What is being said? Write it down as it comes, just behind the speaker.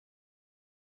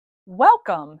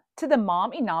Welcome to the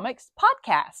Momeconomics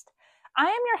Podcast. I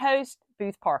am your host,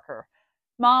 Booth Parker,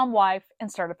 mom, wife,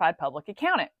 and certified public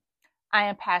accountant. I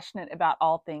am passionate about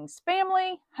all things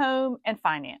family, home, and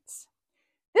finance.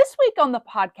 This week on the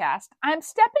podcast, I am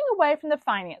stepping away from the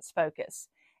finance focus,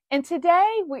 and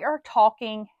today we are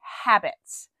talking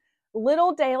habits,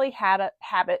 little daily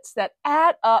habits that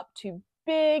add up to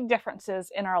big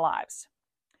differences in our lives.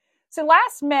 So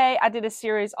last May, I did a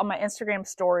series on my Instagram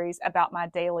stories about my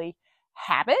daily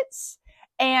habits.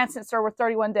 And since there were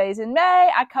 31 days in May,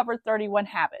 I covered 31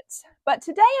 habits. But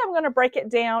today I'm going to break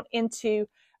it down into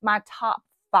my top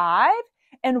 5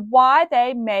 and why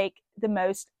they make the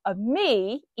most of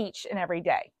me each and every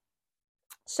day.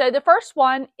 So the first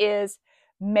one is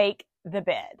make the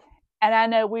bed. And I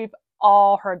know we've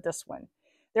all heard this one.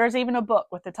 There's even a book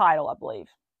with the title, I believe.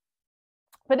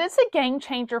 But it's a game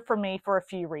changer for me for a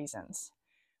few reasons.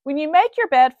 When you make your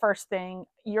bed first thing,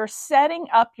 you're setting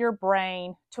up your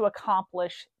brain to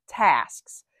accomplish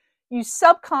tasks. You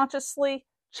subconsciously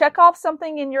check off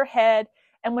something in your head,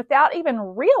 and without even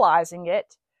realizing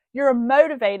it, you're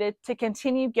motivated to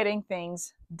continue getting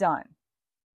things done.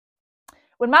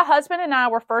 When my husband and I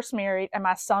were first married and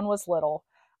my son was little,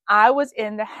 I was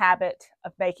in the habit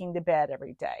of making the bed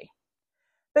every day.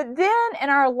 But then in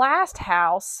our last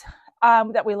house,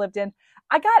 that we lived in,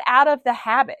 I got out of the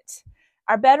habit.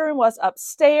 Our bedroom was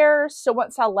upstairs, so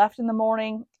once I left in the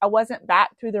morning, I wasn't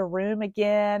back through the room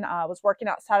again. I was working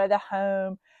outside of the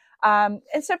home. And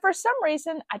so for some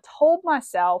reason, I told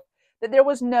myself that there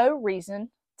was no reason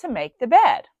to make the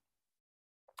bed.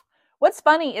 What's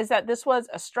funny is that this was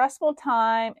a stressful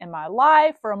time in my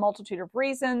life for a multitude of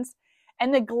reasons,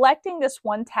 and neglecting this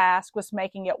one task was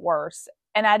making it worse,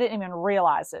 and I didn't even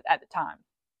realize it at the time.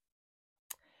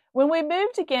 When we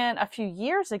moved again a few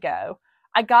years ago,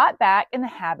 I got back in the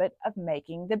habit of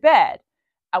making the bed.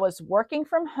 I was working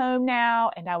from home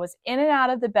now, and I was in and out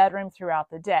of the bedroom throughout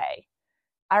the day.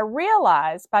 I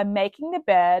realized by making the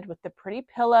bed with the pretty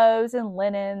pillows and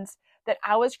linens that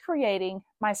I was creating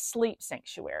my sleep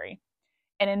sanctuary,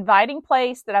 an inviting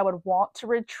place that I would want to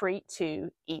retreat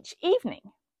to each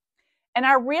evening. And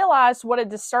I realized what a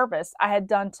disservice I had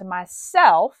done to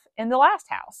myself in the last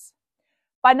house.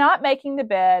 By not making the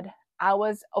bed, I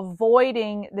was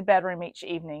avoiding the bedroom each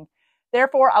evening.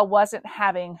 Therefore, I wasn't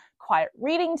having quiet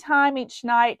reading time each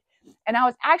night, and I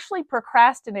was actually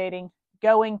procrastinating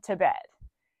going to bed.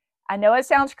 I know it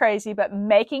sounds crazy, but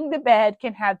making the bed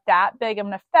can have that big of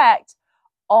an effect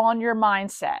on your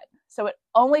mindset. So it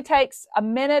only takes a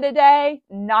minute a day,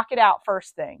 knock it out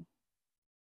first thing.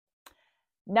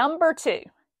 Number 2,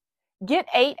 get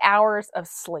 8 hours of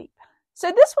sleep. So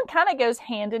this one kind of goes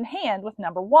hand in hand with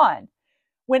number 1.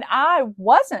 When I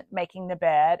wasn't making the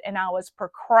bed and I was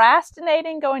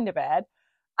procrastinating going to bed,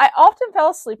 I often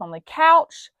fell asleep on the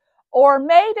couch or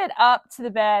made it up to the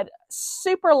bed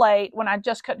super late when I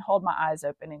just couldn't hold my eyes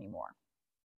open anymore.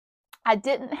 I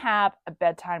didn't have a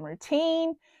bedtime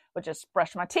routine, would just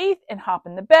brush my teeth and hop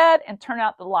in the bed and turn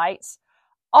out the lights,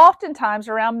 oftentimes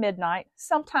around midnight,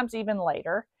 sometimes even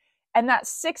later, and that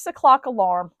 6 o'clock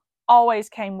alarm always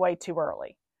came way too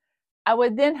early. I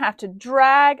would then have to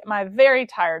drag my very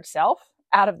tired self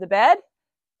out of the bed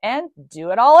and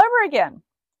do it all over again.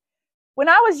 When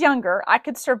I was younger, I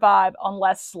could survive on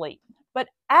less sleep, but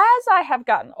as I have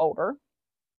gotten older,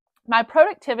 my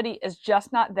productivity is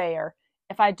just not there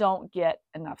if I don't get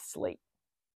enough sleep.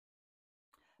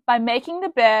 By making the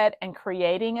bed and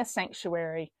creating a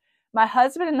sanctuary, my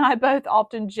husband and I both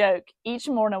often joke each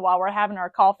morning while we're having our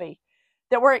coffee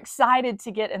that we're excited to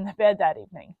get in the bed that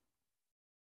evening.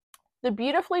 The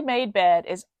beautifully made bed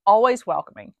is always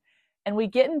welcoming, and we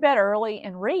get in bed early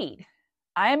and read.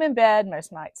 I am in bed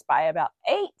most nights by about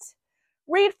 8,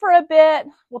 read for a bit,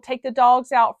 we'll take the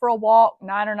dogs out for a walk,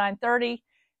 9 or 9:30,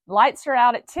 lights are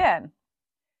out at 10.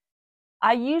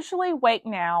 I usually wake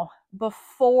now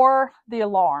before the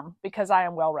alarm because I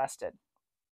am well rested.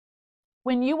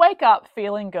 When you wake up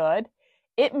feeling good,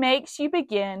 it makes you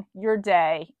begin your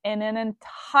day in an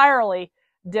entirely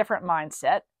different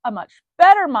mindset, a much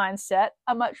better mindset,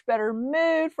 a much better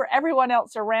mood for everyone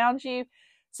else around you.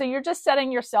 So you're just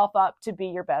setting yourself up to be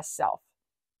your best self.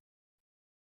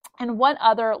 And one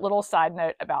other little side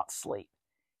note about sleep.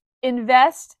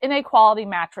 Invest in a quality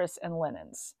mattress and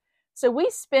linens. So we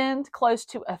spend close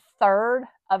to a third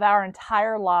of our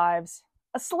entire lives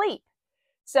asleep.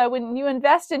 So when you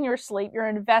invest in your sleep, you're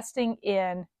investing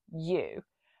in you.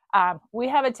 We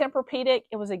have a Tempur-Pedic.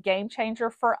 It was a game changer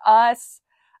for us.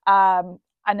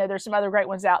 I know there's some other great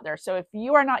ones out there. So if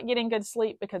you are not getting good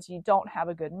sleep because you don't have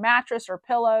a good mattress or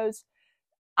pillows,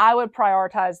 I would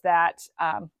prioritize that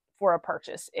for a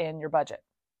purchase in your budget.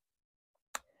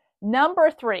 Number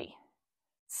 3,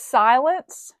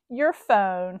 silence your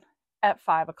phone at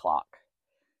 5 o'clock.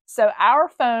 So our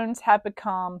phones have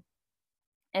become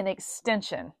an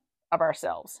extension of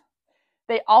ourselves.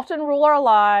 They often rule our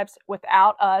lives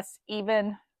without us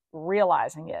even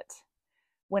realizing it.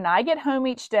 When I get home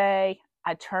each day,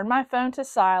 I turn my phone to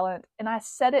silent and I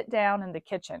set it down in the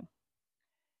kitchen.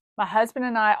 My husband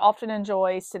and I often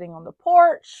enjoy sitting on the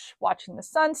porch, watching the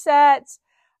sunsets,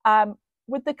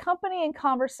 with the company and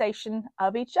conversation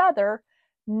of each other,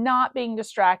 not being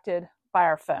distracted by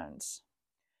our phones.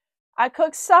 I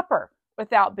cook supper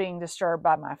without being disturbed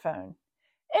by my phone.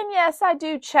 And yes, I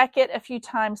do check it a few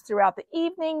times throughout the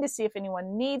evening to see if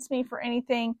anyone needs me for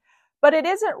anything, but it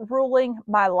isn't ruling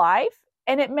my life,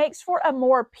 and it makes for a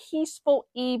more peaceful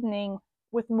evening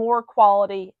with more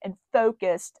quality and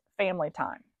focused family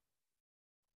time.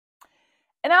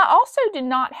 And I also do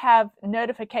not have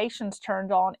notifications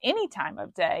turned on any time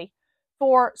of day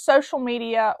for social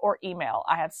media or email.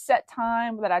 I have set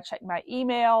time that I check my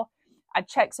email. I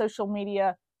check social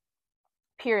media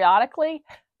periodically,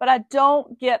 but I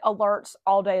don't get alerts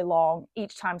all day long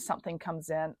each time something comes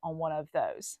in on one of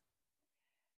those.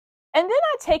 And then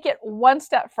I take it one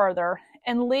step further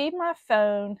and leave my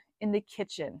phone in the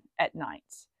kitchen at night.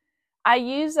 I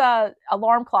use an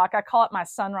alarm clock. I call it my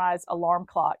sunrise alarm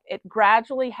clock. It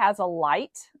gradually has a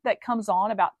light that comes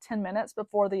on about 10 minutes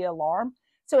before the alarm.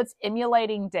 So it's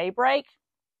emulating daybreak.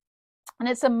 And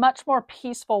it's a much more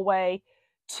peaceful way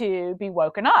to be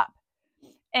woken up.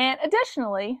 And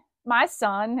additionally, my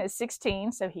son is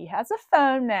 16, so he has a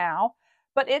phone now,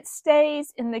 but it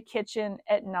stays in the kitchen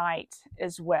at night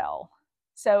as well.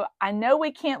 So I know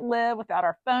we can't live without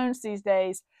our phones these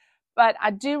days, but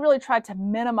I do really try to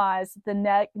minimize the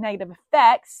negative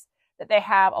effects that they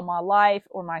have on my life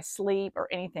or my sleep or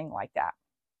anything like that.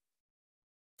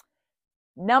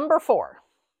 Number 4,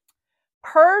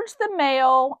 purge the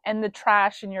mail and the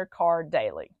trash in your car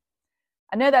daily.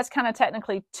 I know that's kind of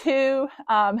technically two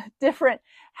different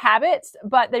habits,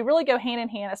 but they really go hand in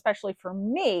hand, especially for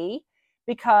me,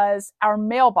 because our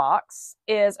mailbox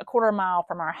is a quarter mile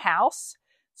from our house.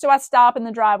 So I stop in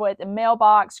the driveway at the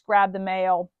mailbox, grab the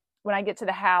mail. When I get to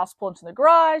the house, pull into the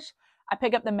garage, I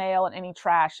pick up the mail and any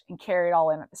trash and carry it all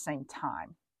in at the same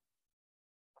time.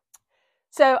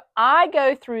 So I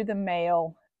go through the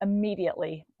mail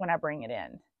immediately when I bring it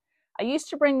in. I used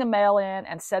to bring the mail in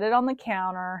and set it on the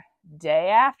counter day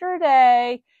after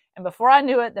day, and before I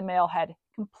knew it, the mail had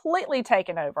completely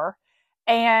taken over,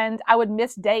 and I would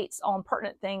miss dates on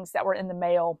pertinent things that were in the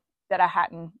mail that I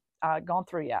hadn't gone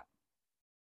through yet.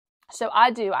 So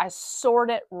I sort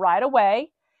it right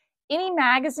away. Any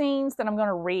magazines that I'm going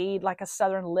to read, like a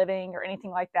Southern Living or anything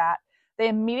like that, they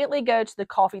immediately go to the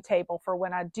coffee table for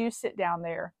when I do sit down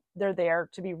there. They're there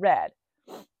to be read.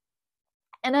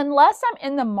 And unless I'm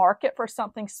in the market for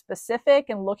something specific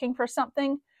and looking for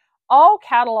something, all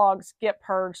catalogs get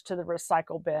purged to the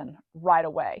recycle bin right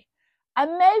away. I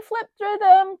may flip through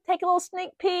them, take a little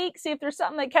sneak peek, see if there's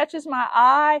something that catches my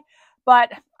eye,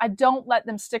 but I don't let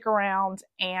them stick around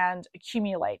and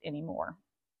accumulate anymore.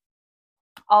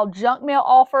 All junk mail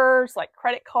offers, like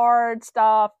credit card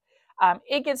stuff,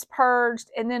 it gets purged,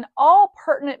 and then all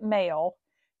pertinent mail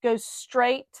goes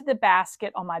straight to the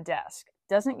basket on my desk.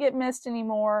 It doesn't get missed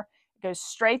anymore. It goes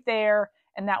straight there,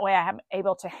 and that way I am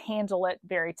able to handle it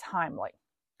very timely.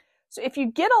 So if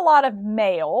you get a lot of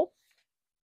mail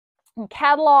and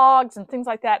catalogs and things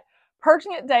like that,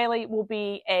 purging it daily will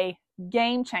be a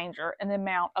game changer in the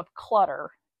amount of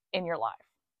clutter in your life.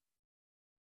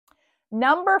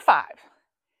 Number 5,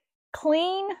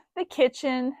 clean the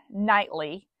kitchen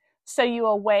nightly so you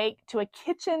awake to a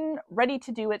kitchen ready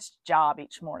to do its job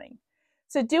each morning.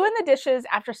 So doing the dishes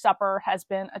after supper has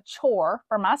been a chore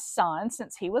for my son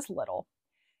since he was little.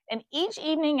 And each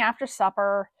evening after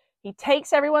supper, he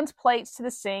takes everyone's plates to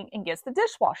the sink and gets the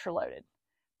dishwasher loaded.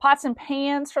 Pots and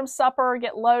pans from supper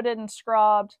get loaded and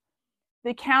scrubbed.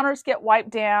 The counters get wiped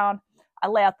down. I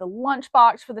lay out the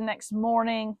lunchbox for the next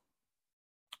morning.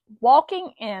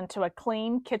 Walking into a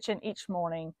clean kitchen each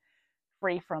morning,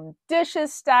 free from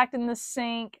dishes stacked in the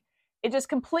sink, it just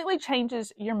completely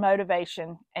changes your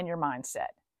motivation and your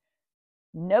mindset.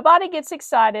 Nobody gets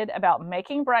excited about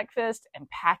making breakfast and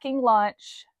packing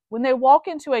lunch when they walk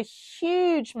into a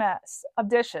huge mess of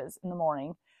dishes in the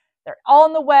morning. They're all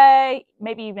in the way,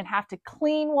 maybe even have to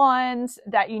clean ones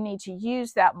that you need to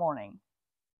use that morning.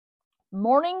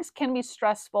 Mornings can be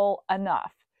stressful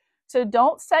enough, so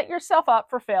don't set yourself up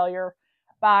for failure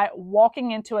by walking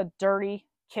into a dirty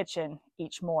kitchen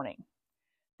each morning.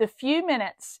 The few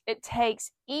minutes it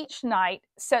takes each night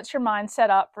sets your mindset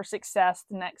up for success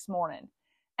the next morning.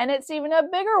 And it's even a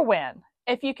bigger win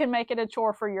if you can make it a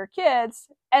chore for your kids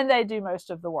and they do most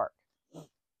of the work.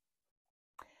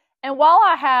 And while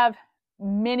I have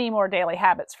many more daily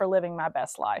habits for living my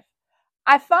best life,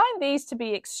 I find these to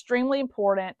be extremely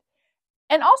important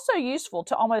and also useful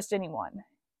to almost anyone.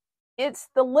 It's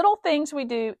the little things we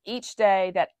do each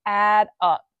day that add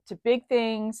up to big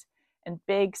things and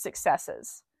big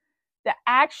successes. The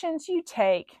actions you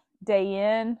take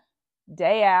day in,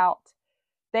 day out,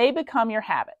 they become your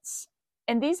habits.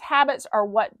 And these habits are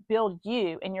what build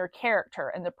you and your character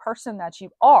and the person that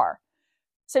you are.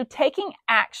 So taking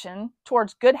action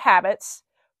towards good habits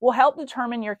will help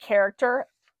determine your character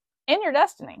and your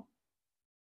destiny.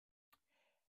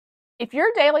 If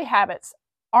your daily habits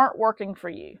aren't working for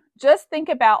you, just think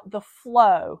about the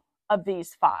flow of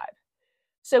these 5.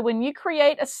 So when you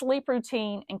create a sleep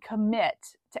routine and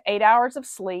commit to 8 hours of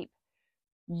sleep,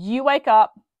 you wake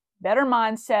up, better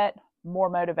mindset, more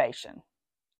motivation,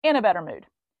 and a better mood.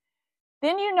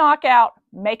 Then you knock out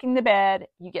making the bed,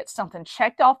 you get something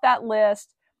checked off that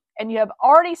list, and you have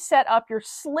already set up your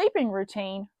sleeping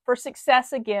routine for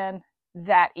success again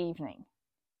that evening.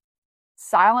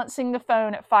 Silencing the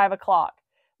phone at 5 o'clock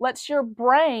lets your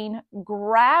brain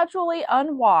gradually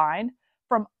unwind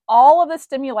from all of the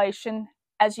stimulation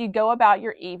as you go about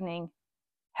your evening,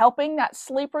 helping that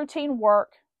sleep routine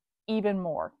work even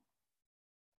more.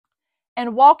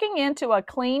 And walking into a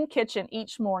clean kitchen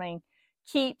each morning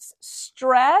keeps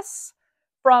stress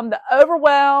from the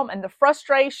overwhelm and the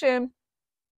frustration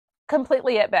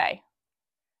completely at bay.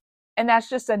 And that's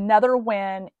just another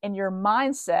win in your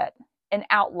mindset and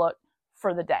outlook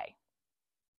for the day.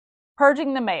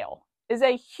 Purging the mail is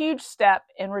a huge step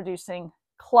in reducing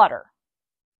clutter.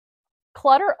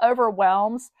 Clutter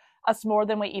overwhelms us more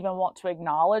than we even want to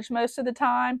acknowledge most of the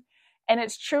time. And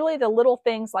it's truly the little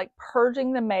things like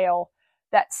purging the mail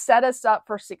that set us up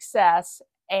for success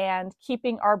and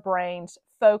keeping our brains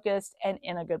focused and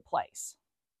in a good place.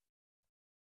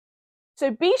 So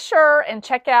be sure and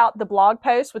check out the blog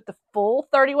post with the full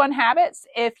 31 habits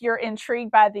if you're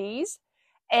intrigued by these.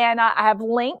 And I have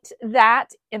linked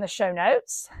that in the show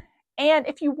notes. And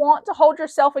if you want to hold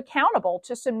yourself accountable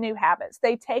to some new habits,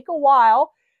 they take a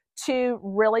while to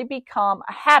really become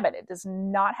a habit. It does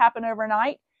not happen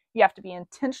overnight. You have to be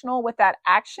intentional with that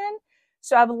action.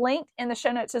 So I've linked in the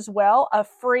show notes as well a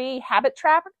free habit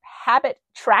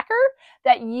tracker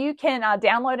that you can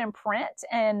download and print.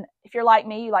 And if you're like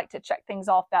me, you like to check things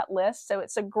off that list. So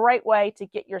it's a great way to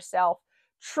get yourself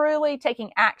truly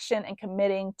taking action and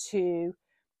committing to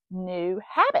new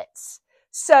habits.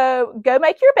 So go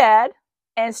make your bed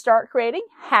and start creating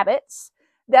habits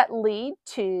that lead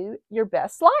to your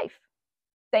best life.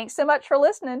 Thanks so much for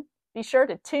listening. Be sure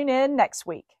to tune in next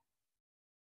week.